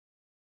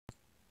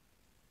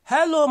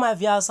Hello my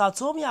viewers, and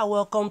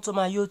welcome to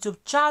my YouTube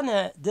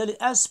channel Daily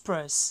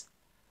Express.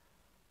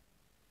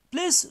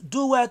 Please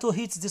do well to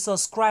hit the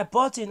subscribe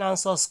button and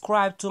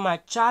subscribe to my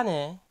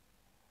channel.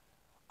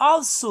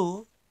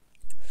 Also,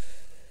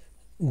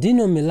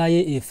 Dino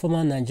Melaye, a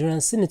former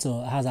Nigerian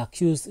senator, has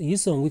accused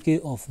Nyesom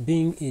Wike of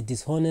being a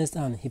dishonest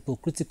and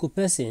hypocritical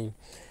person,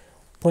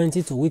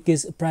 pointing to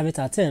Wike's private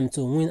attempt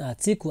to win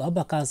Atiku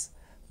Abubakar's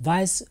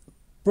vice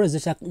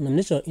presidential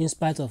nomination in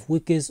spite of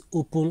Wike's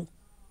open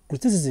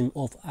criticism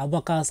of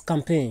Abubakar's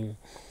campaign.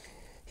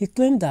 He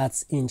claimed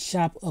that in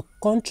sharp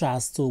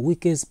contrast to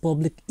Wike's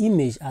public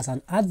image as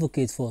an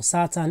advocate for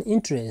certain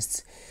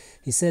interests,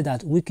 he said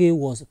that Wike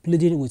was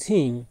pleading with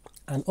him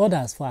and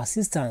others for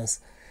assistance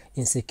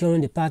in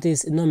securing the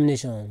party's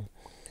nomination.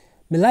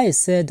 Melaye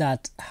said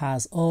that he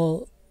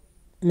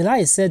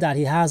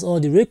has all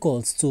the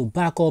records to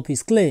back up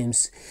his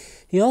claims.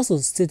 He also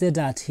stated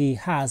that he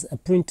has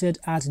printed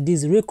out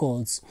these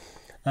records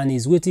and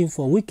is waiting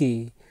for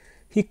Wike.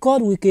 He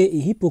called Wike a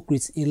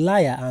hypocrite, a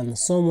liar, and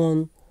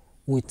someone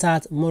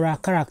without moral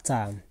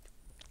character.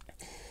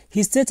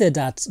 He stated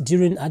that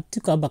during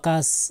Atiku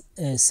Abubakar's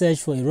search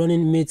for a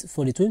running mate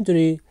for the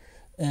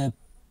 2023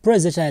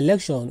 presidential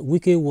election,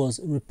 Wike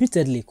was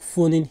repeatedly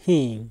phoning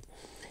him.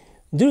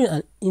 During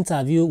an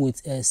interview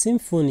with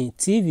Symphony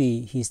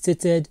TV, he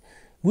stated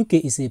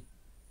Wike is a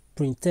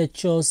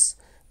pretentious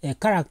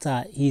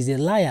character, he is a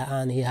liar,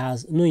 and he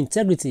has no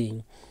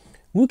integrity.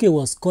 Wike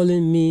was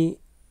calling me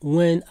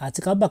when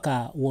Atiku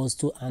Abubakar was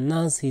to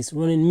announce his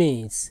running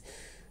mates.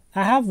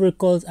 I have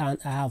records and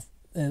I have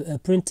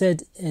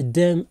printed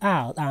them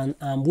out and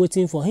I'm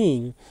waiting for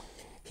him.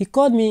 He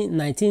called me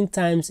 19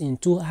 times in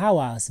 2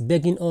 hours,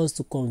 begging us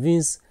to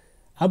convince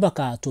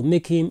Abubakar to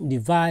make him the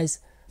vice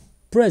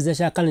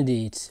presidential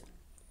candidate.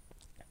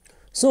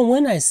 So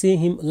when I see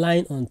him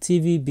lying on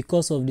TV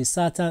because of the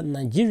certain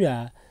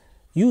Nigeria,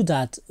 you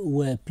that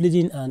were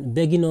pleading and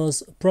begging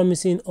us,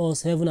 promising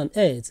us heaven and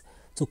earth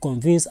to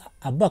convince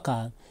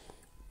Abubakar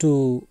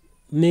to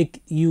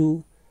make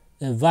you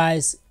a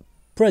vice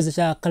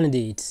presidential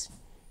candidate.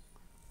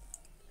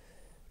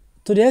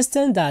 To the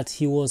extent that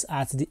he was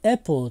at the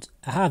airport,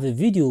 I have a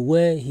video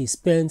where he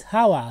spent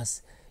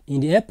hours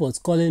in the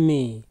airport calling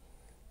me.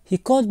 He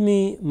called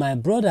me my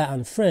brother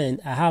and friend.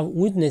 I have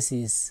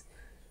witnesses.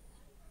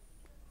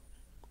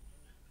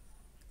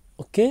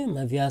 Okay,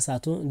 my viewers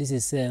at home, this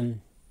is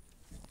Dino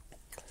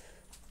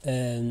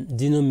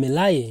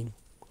Melaye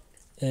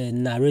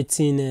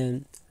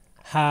narrating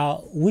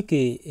how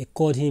Wike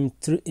called him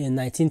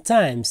 19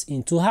 times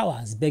in 2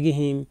 hours, begging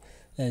him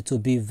to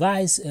be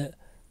vice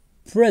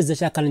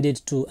presidential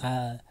candidate to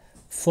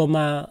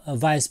former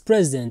vice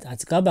president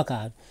Atiku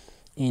Abubakar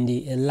in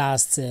the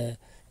last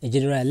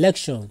general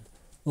election.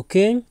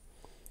 Okay,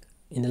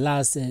 in the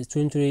last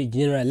 23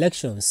 general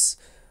elections.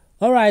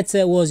 All right,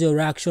 what's your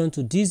reaction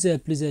to this?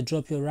 Please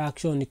drop your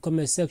reaction in the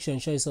comment section.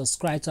 Share,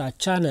 subscribe to our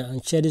channel,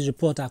 and share this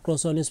report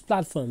across all these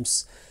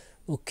platforms.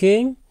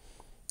 Okay.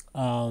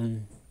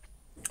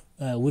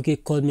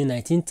 Wike called me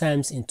 19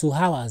 times in 2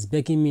 hours,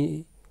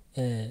 begging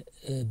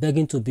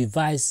to be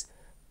vice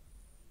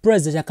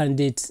presidential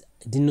candidate.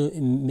 Dino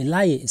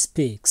Melaye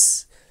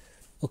speaks.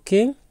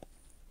 Okay,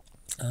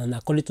 and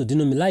according to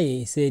Dino Melaye,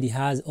 he said he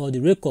has all the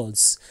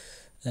records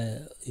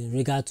in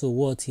regard to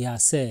what he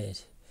has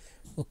said.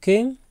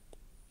 Okay,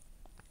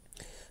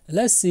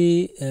 let's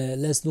see.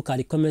 Let's look at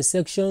the comment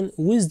section.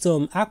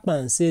 Wisdom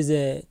Akman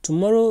says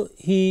tomorrow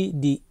he,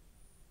 the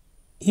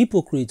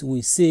hypocrite,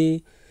 will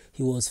say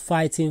he was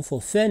fighting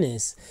for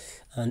fairness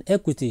and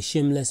equity,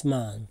 shameless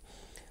man.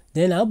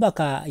 Then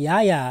Abubakar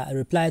Yahya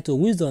replied to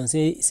Wisdom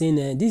saying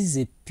this is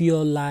a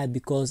pure lie,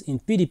 because in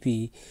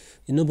PDP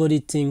nobody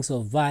thinks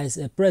of vice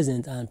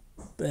president and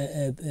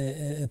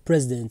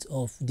president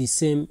of the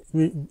same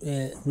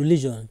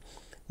religion.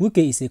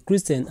 Wike is a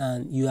Christian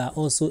and you are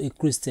also a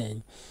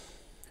Christian.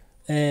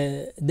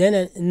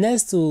 Then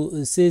next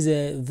to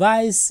says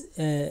vice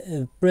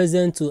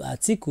president to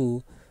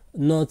Atiku,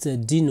 not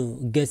Dino,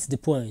 gets the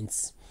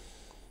points.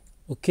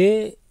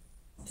 Okay,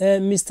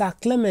 Mr.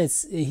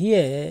 Clements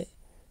here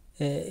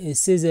it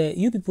says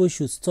you people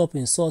should stop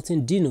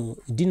insulting Dino.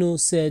 Dino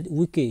said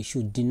Wike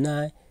should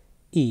deny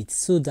it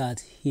so that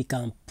he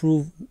can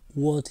prove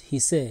what he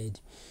said.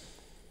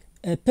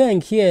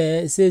 Peng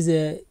here says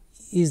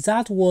is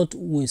that what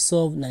will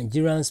solve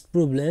Nigerians'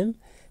 problem?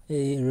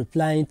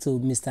 Replying to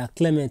Mr.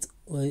 Clement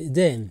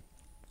then.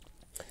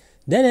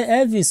 Then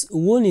Elvis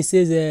Woni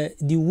says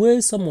the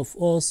way some of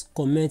us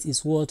comment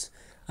is what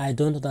I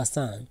don't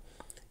understand.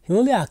 He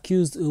only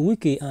accused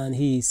Wike and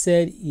he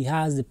said he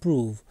has the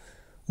proof.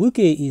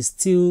 Wike is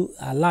still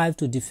alive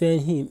to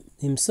defend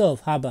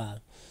himself, Haba.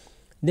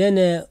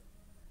 Then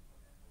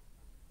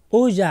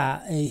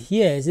Oja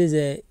here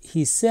says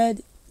he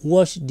said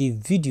watch the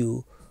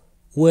video.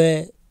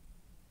 Where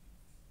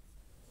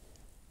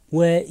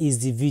is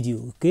the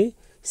video? Okay,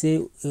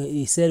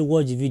 he said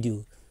watch the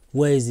video.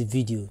 Where is the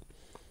video?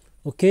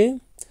 Okay,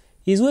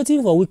 he's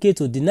waiting for Wike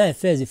to deny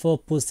first before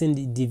posting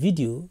the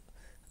video.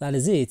 That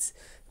is it.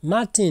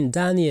 Martin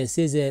Daniel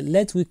says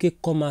let Wike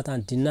come out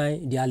and deny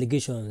the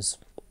allegations.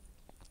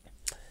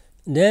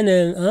 Then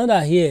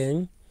another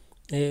here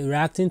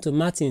reacting to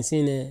Martin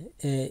saying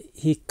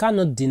he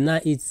cannot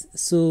deny it,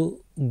 so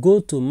go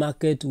to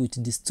market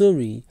with the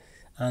story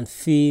and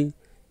fill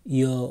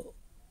your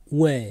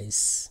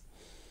wares.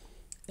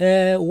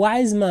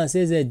 Wise man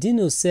says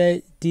Dino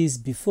said this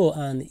before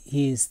and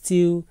he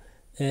still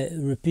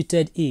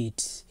repeated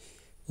it.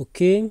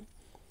 Okay.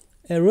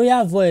 A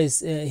royal voice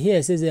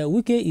here says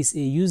Wike is a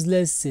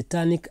useless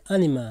satanic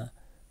animal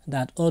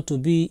that ought to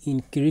be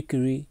in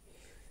Kirikiri.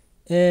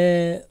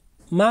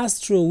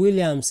 Mastro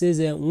Williams says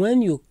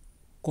when you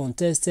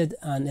contested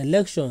an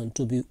election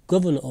to be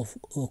governor of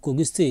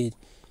Kogi State,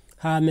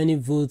 how many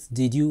votes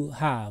did you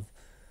have?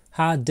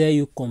 How dare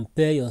you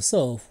compare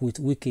yourself with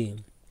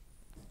Wike?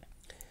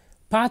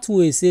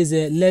 Pathway says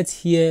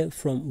let's hear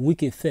from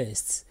Wike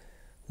first.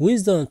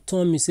 Wisdom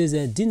Tommy says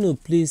Dino,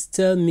 please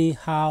tell me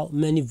how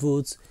many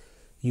votes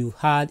you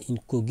had in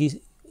Kogi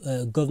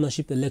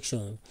governorship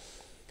election.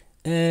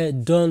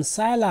 Don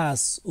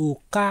Silas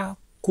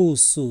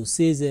Okakoso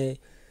says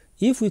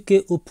if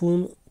Wike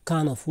open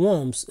can of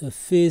worms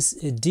face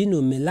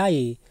Dino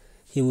Melaye,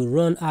 he will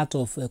run out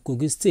of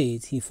Kogi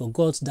State. He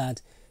forgot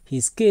that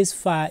his case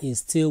file is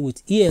still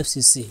with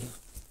EFCC.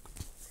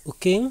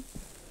 Okay.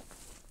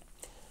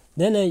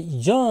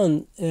 Then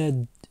John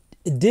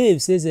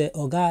Dave says,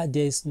 Oga,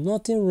 there is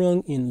nothing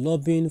wrong in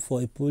lobbying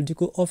for a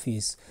political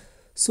office,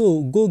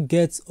 so go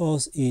get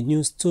us a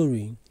new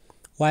story.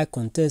 While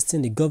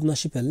contesting the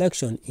governorship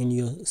election in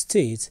your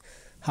state,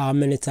 how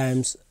many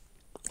times,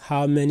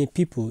 how many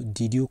people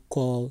did you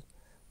call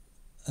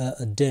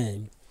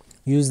them?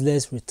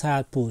 Useless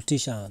retired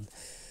politician.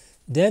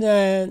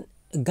 Then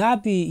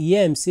Gabi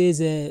Yem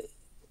says,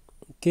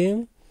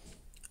 okay.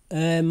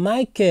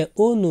 Michael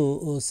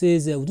Ono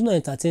says, we do not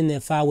entertain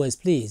Far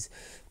West, please.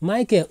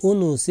 Michael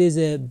Ono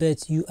says,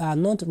 but you are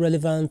not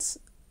relevant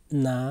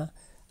now.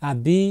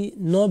 Abi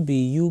not be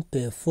you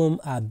perform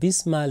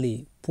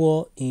abysmally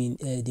poor in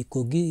the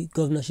Kogi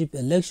governorship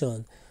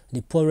election,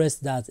 the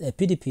poorest that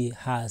PDP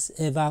has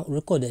ever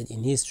recorded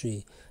in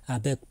history.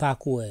 Abeg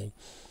Parkway.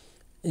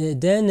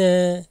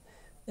 Then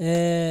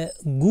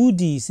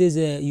Goody says,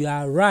 you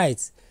are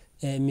right.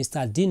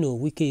 Mr. Dino,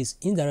 Wike is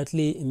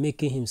indirectly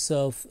making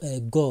himself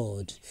a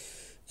god.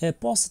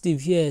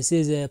 Positive here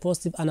says,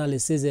 positive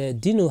analyst says,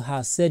 Dino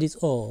has said it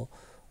all.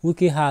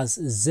 Wike has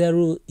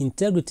zero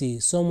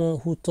integrity. Someone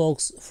who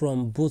talks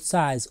from both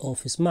sides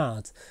of his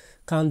mouth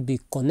can't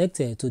be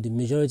connected to the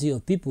majority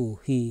of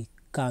people. He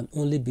can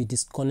only be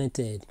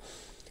disconnected.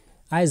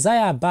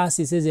 Isaiah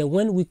Bassi says that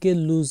when Wike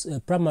lose a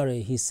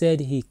primary, he said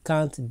he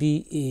can't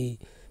be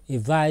a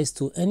vice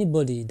to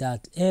anybody,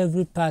 that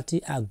every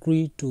party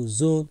agreed to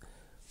zone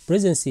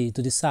presidency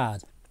to the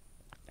south.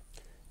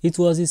 It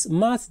was his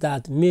mouth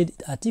that made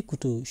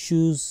Atiku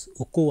choose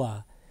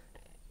Okowa.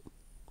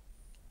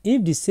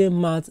 If the same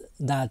mouth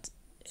that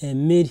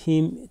made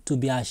him to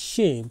be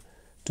ashamed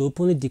to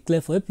openly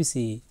declare for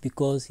APC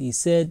because he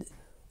said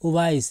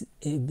over his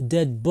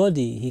dead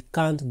body he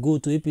can't go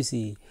to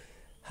APC,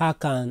 how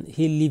can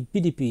he leave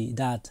PDP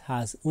that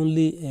has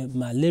only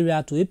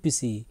malaria to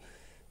APC,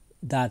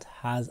 that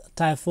has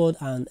typhoid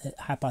and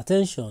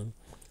hypertension?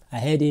 I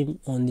heard him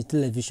on the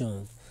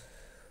television.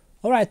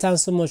 Alright,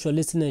 thanks so much for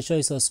listening. Ensure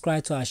you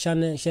subscribe to our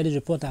channel, share this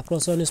report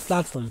across all these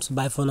platforms.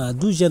 Bye for now.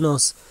 Do join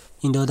us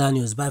in the other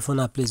news. Bye for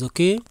now, please,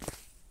 okay?